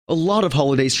A lot of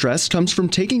holiday stress comes from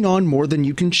taking on more than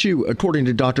you can chew, according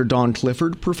to Dr. Dawn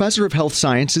Clifford, professor of health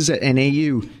sciences at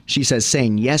NAU. She says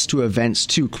saying yes to events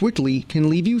too quickly can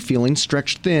leave you feeling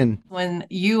stretched thin. When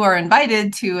you are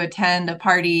invited to attend a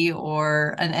party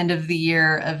or an end of the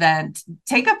year event,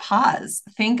 take a pause.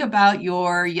 Think about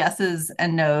your yeses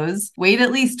and nos. Wait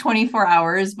at least 24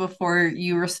 hours before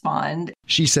you respond.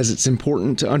 She says it's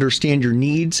important to understand your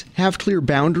needs, have clear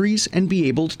boundaries, and be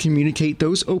able to communicate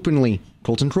those openly.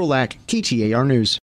 Colton Krolak, KTAR News.